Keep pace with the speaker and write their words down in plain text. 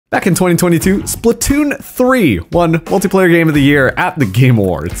Back in 2022, Splatoon 3 won Multiplayer Game of the Year at the Game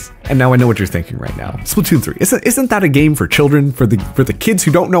Awards. And now I know what you're thinking right now. Splatoon 3, isn't that a game for children, for the kids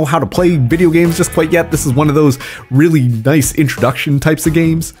who don't know how to play video games just quite yet? This is one of those really nice introduction types of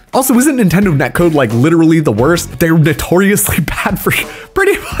games. Also, isn't Nintendo netcode like literally the worst? They're notoriously bad for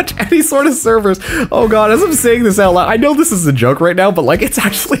pretty much any sort of servers. Oh god, as I'm saying this out loud, I know this is a joke right now, but like it's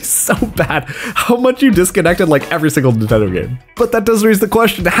actually so bad how much you disconnected like every single Nintendo game. But that does raise the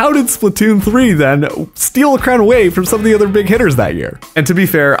question, how did Splatoon 3 then steal a crown away from some of the other big hitters that year? And to be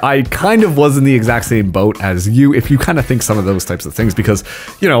fair, I kind of was in the exact same boat as you if you kind of think some of those types of things, because,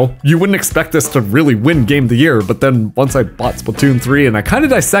 you know, you wouldn't expect this to really win Game of the Year, but then once I bought Splatoon 3 and I kind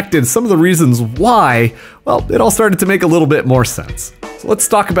of dissected some of the reasons why, well, it all started to make a little bit more sense. So let's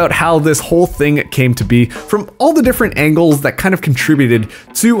talk about how this whole thing came to be from all the different angles that kind of contributed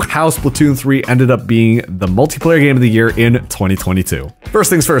to how Splatoon 3 ended up being the Multiplayer Game of the Year in 2022.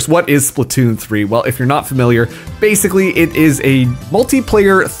 First things first, what is Splatoon 3? Well, if you're not familiar, basically it is a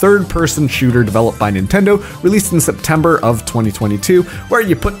multiplayer third-person shooter developed by Nintendo, released in September of 2022, where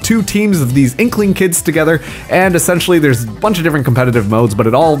you put two teams of these inkling kids together, and essentially there's a bunch of different competitive modes, but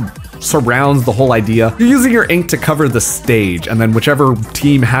it all surrounds the whole idea. You're using your ink to cover the stage, and then whichever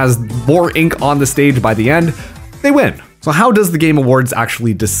team has more ink on the stage by the end, they win. So how does the Game Awards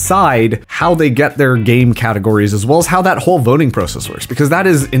actually decide how they get their game categories, as well as how that whole voting process works? Because that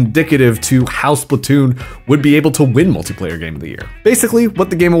is indicative to how Splatoon would be able to win Multiplayer Game of the Year. Basically,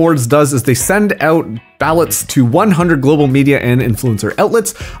 what the Game Awards does is they send out ballots to 100 global media and influencer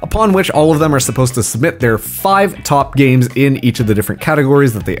outlets, upon which all of them are supposed to submit their 5 top games in each of the different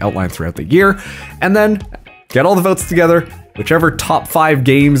categories that they outline throughout the year, and then get all the votes together. Whichever top 5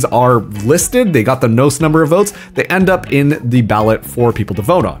 games are listed, they got the most number of votes, they end up in the ballot for people to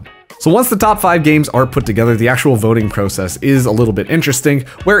vote on. So once the top 5 games are put together, the actual voting process is a little bit interesting,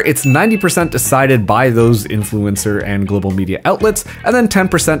 where it's 90% decided by those influencer and global media outlets, and then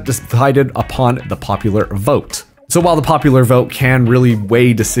 10% decided upon the popular vote. So while the popular vote can really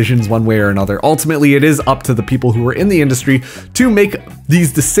weigh decisions one way or another, ultimately it is up to the people who are in the industry to make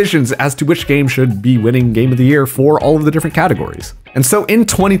these decisions as to which game should be winning Game of the Year for all of the different categories. And so in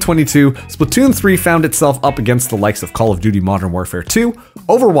 2022, Splatoon 3 found itself up against the likes of Call of Duty Modern Warfare 2,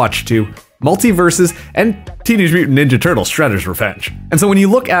 Overwatch 2, Multiversus, and Teenage Mutant Ninja Turtles Shredder's Revenge. And so when you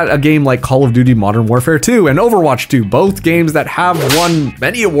look at a game like Call of Duty Modern Warfare 2 and Overwatch 2, both games that have won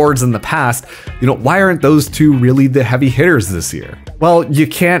many awards in the past, you know, why aren't those two really the heavy hitters this year? Well, you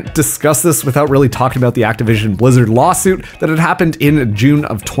can't discuss this without really talking about the Activision-Blizzard lawsuit that had happened in June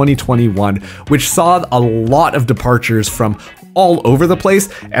of 2021, which saw a lot of departures from all over the place,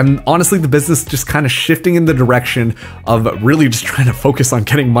 and honestly the business just kind of shifting in the direction of really just trying to focus on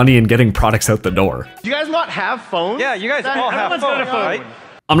getting money and getting products out the door. Do you guys not have phones? Yeah, you guys all have phones, right?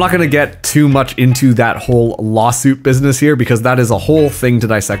 I'm not going to get too much into that whole lawsuit business here, because that is a whole thing to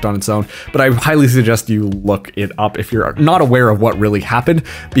dissect on its own, but I highly suggest you look it up if you're not aware of what really happened,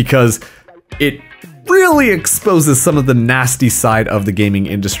 because it really exposes some of the nasty side of the gaming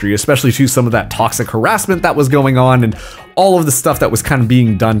industry, especially to some of that toxic harassment that was going on and all of the stuff that was kind of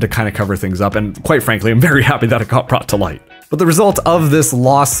being done to kind of cover things up. And quite frankly, I'm very happy that it got brought to light. But the result of this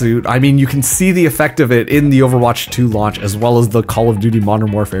lawsuit, I mean, you can see the effect of it in the Overwatch 2 launch, as well as the Call of Duty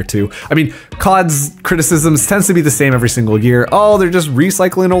Modern Warfare 2. I mean, COD's criticisms tends to be the same every single year. Oh, they're just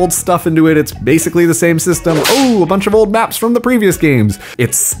recycling old stuff into it. It's basically the same system. Oh, a bunch of old maps from the previous games.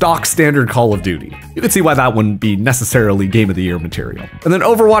 It's stock standard Call of Duty. You can see why that wouldn't be necessarily Game of the Year material. And then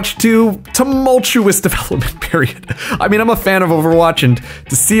Overwatch 2, tumultuous development period. I mean, I'm a fan of Overwatch, and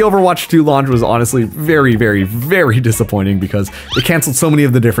to see Overwatch 2 launch was honestly very, very, very disappointing, because they canceled so many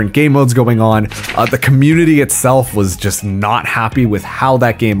of the different game modes going on. The community itself was just not happy with how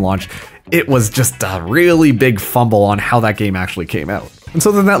that game launched. It was just a really big fumble on how that game actually came out. And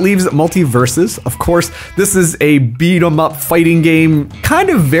so then that leaves Multiversus. Of course, this is a beat-em-up fighting game, kind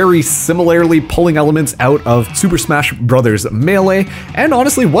of very similarly pulling elements out of Super Smash Bros. Melee, and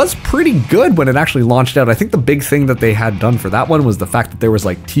honestly was pretty good when it actually launched out. I think the big thing that they had done for that one was the fact that there was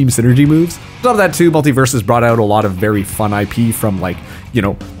like team synergy moves. On top of that too, Multiversus brought out a lot of very fun IP from, like, you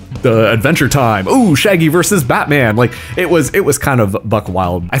know, the Adventure Time, ooh, Shaggy versus Batman. Like, it was kind of buck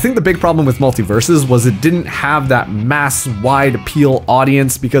wild. I think the big problem with Multiversus was it didn't have that mass wide appeal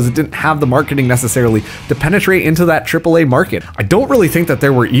audience, because it didn't have the marketing necessarily to penetrate into that AAA market. I don't really think that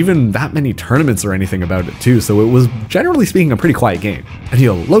there were even that many tournaments or anything about it too, so it was generally speaking a pretty quiet game. And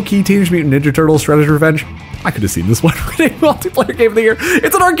you know, low-key Teenage Mutant Ninja Turtles Shredder's Revenge, I could have seen this one winning multiplayer game of the year.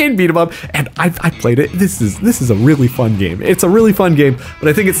 It's an arcade beat 'em up, and I played it. This is a really fun game. It's a really fun game, but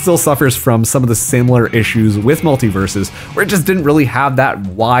I think it still suffers from some of the similar issues with Multiversus, where it just didn't really have that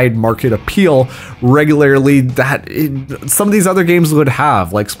wide market appeal regularly that some of these other games would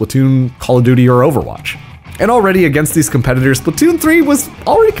have, like Splatoon, Call of Duty, or Overwatch. And already against these competitors, Splatoon 3 was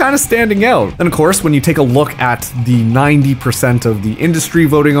already kind of standing out. And of course, when you take a look at the 90% of the industry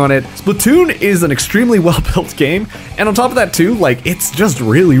voting on it, Splatoon is an extremely well-built game. And on top of that too, like, it's just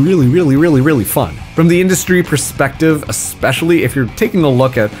really fun. From the industry perspective, especially if you're taking a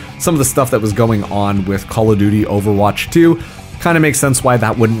look at some of the stuff that was going on with Call of Duty, Overwatch 2, kind of makes sense why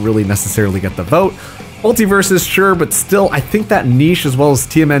that wouldn't really necessarily get the vote. Multiversus, sure, but still, I think that niche as well as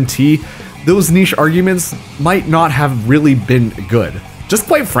TMNT, those niche arguments might not have really been good. Just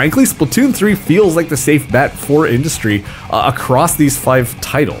quite frankly, Splatoon 3 feels like the safe bet for industry across these 5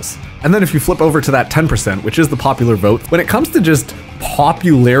 titles. And then if you flip over to that 10%, which is the popular vote, when it comes to just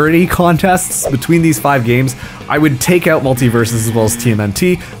popularity contests between these 5 games, I would take out Multiversus as well as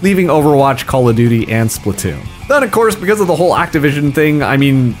TMNT, leaving Overwatch, Call of Duty, and Splatoon. Then of course, because of the whole Activision thing, I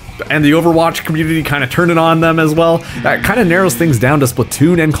mean, and the Overwatch community kind of turning on them as well, that kind of narrows things down to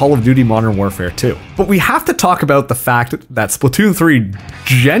Splatoon and Call of Duty Modern Warfare 2. But we have to talk about the fact that Splatoon 3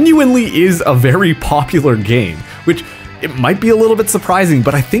 genuinely is a very popular game, which it might be a little bit surprising,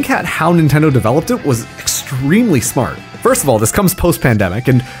 but I think how Nintendo developed it was extremely smart. First of all, this comes post-pandemic,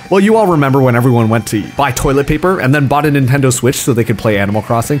 and well, you all remember when everyone went to buy toilet paper and then bought a Nintendo Switch so they could play Animal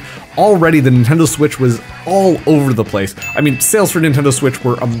Crossing. Already, the Nintendo Switch was all over the place. I mean, sales for Nintendo Switch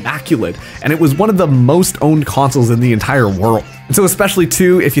were immaculate, and it was one of the most owned consoles in the entire world. And so especially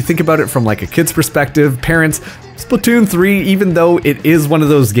too, if you think about it from like a kid's perspective, parents, Splatoon 3, even though it is one of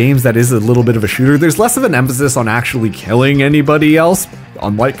those games that is a little bit of a shooter, there's less of an emphasis on actually killing anybody else,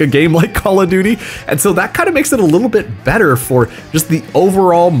 unlike a game like Call of Duty. And so that kind of makes it a little bit better for just the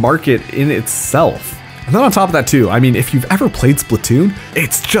overall market in itself. And then on top of that too, I mean, if you've ever played Splatoon,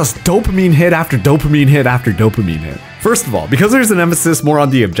 it's just dopamine hit after dopamine hit after dopamine hit. First of all, because there's an emphasis more on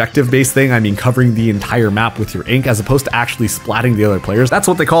the objective-based thing, I mean covering the entire map with your ink as opposed to actually splatting the other players. That's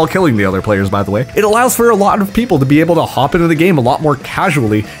what they call killing the other players, by the way. It allows for a lot of people to be able to hop into the game a lot more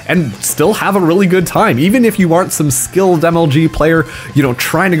casually and still have a really good time. Even if you aren't some skilled MLG player, you know,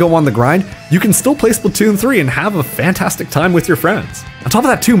 trying to go on the grind, you can still play Splatoon 3 and have a fantastic time with your friends. On top of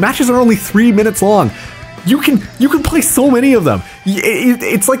that too, matches are only 3 minutes long. You can play so many of them.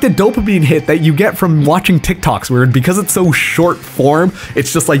 It's like the dopamine hit that you get from watching TikToks, where because it's so short form,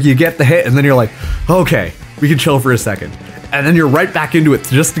 it's just like you get the hit and then you're like, okay, we can chill for a second. And then you're right back into it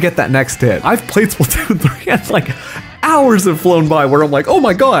just to get that next hit. I've played Splatoon 3 and like hours have flown by where I'm like, oh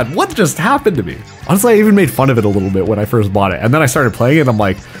my god, what just happened to me? Honestly, I even made fun of it a little bit when I first bought it. And then I started playing it and I'm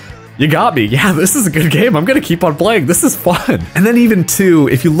like, you got me. Yeah, this is a good game. I'm gonna keep on playing. This is fun. And then even too,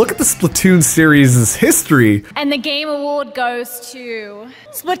 if you look at the Splatoon series' history. And the game award goes to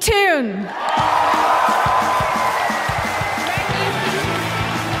Splatoon.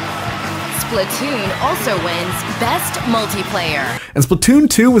 Splatoon also wins Best Multiplayer. And Splatoon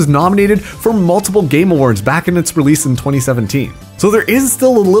 2 was nominated for multiple Game Awards back in its release in 2017. So there is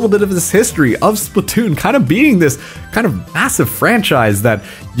still a little bit of this history of Splatoon kind of being this kind of massive franchise that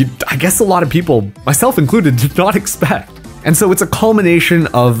I guess a lot of people, myself included, did not expect. And so it's a culmination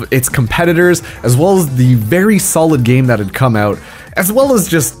of its competitors, as well as the very solid game that had come out, as well as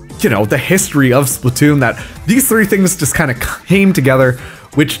just, you know, the history of Splatoon, that these 3 things just kind of came together,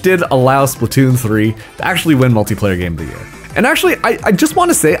 which did allow Splatoon 3 to actually win Multiplayer Game of the Year. And actually, I just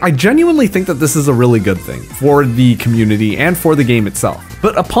want to say, I genuinely think that this is a really good thing for the community and for the game itself.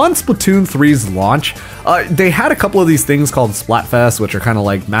 But upon Splatoon 3's launch, they had a couple of these things called Splatfest, which are kind of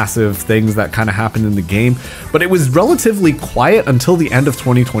like massive things that kind of happen in the game, but it was relatively quiet until the end of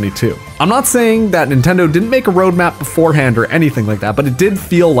 2022. I'm not saying that Nintendo didn't make a roadmap beforehand or anything like that, but it did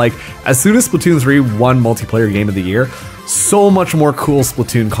feel like as soon as Splatoon 3 won Multiplayer Game of the Year, so much more cool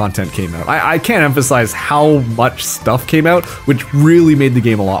Splatoon content came out. I can't emphasize how much stuff came out, which really made the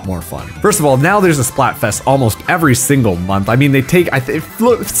game a lot more fun. First of all, now there's a Splatfest almost every single month. I mean, they take,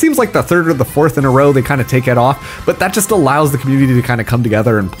 it seems like the 3rd or the 4th in a row they kind of take it off, but that just allows the community to kind of come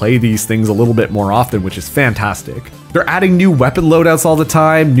together and play these things a little bit more often, which is fantastic. They're adding new weapon loadouts all the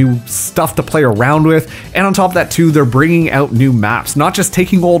time, new stuff to play around with, and on top of that too, they're bringing out new maps, not just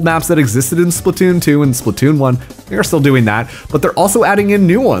taking old maps that existed in Splatoon 2 and Splatoon 1, they're still doing that, but they're also adding in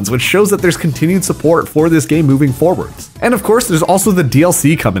new ones, which shows that there's continued support for this game moving forwards. And of course, there's also the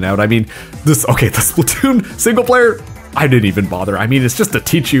DLC coming out. I mean, the Splatoon single player, I didn't even bother. I mean, it's just to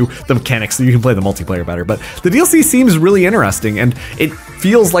teach you the mechanics so you can play the multiplayer better. But the DLC seems really interesting, and it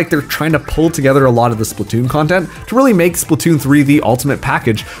feels like they're trying to pull together a lot of the Splatoon content to really make Splatoon 3 the ultimate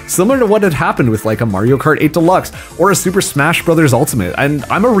package, similar to what had happened with like a Mario Kart 8 Deluxe or a Super Smash Bros. Ultimate. And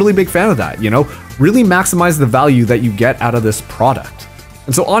I'm a really big fan of that, you know? Really maximize the value that you get out of this product.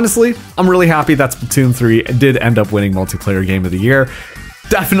 And so honestly, I'm really happy that Splatoon 3 did end up winning Multiplayer Game of the Year.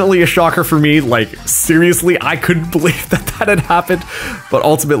 Definitely a shocker for me, like seriously, I couldn't believe that had happened, but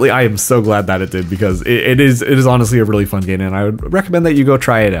ultimately I am so glad that it did, because it is honestly a really fun game, and I would recommend that you go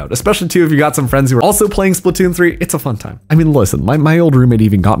try it out, especially too if you got some friends who are also playing Splatoon 3. It's a fun time. I mean, listen, my old roommate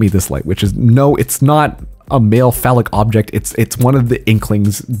even got me this light, which is, no, it's not a male phallic object. It's one of the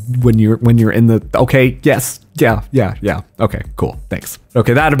inklings when you're in the, okay, yes, yeah, okay, cool, thanks.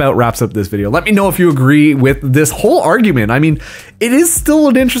 Okay, that about wraps up this video. Let me know if you agree with this whole argument. I mean, it is still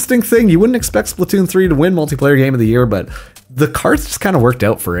an interesting thing. You wouldn't expect Splatoon 3 to win Multiplayer Game of the Year, but the cards just kind of worked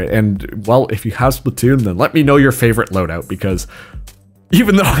out for it. And well, if you have Splatoon, then let me know your favorite loadout, because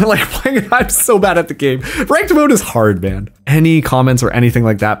even though I like playing it, I'm so bad at the game. Ranked mode is hard, man. Any comments or anything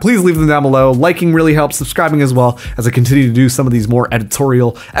like that, please leave them down below. Liking really helps, subscribing as well, as I continue to do some of these more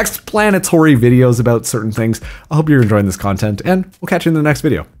editorial, explanatory videos about certain things. I hope you're enjoying this content, and we'll catch you in the next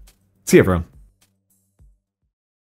video. See you, everyone.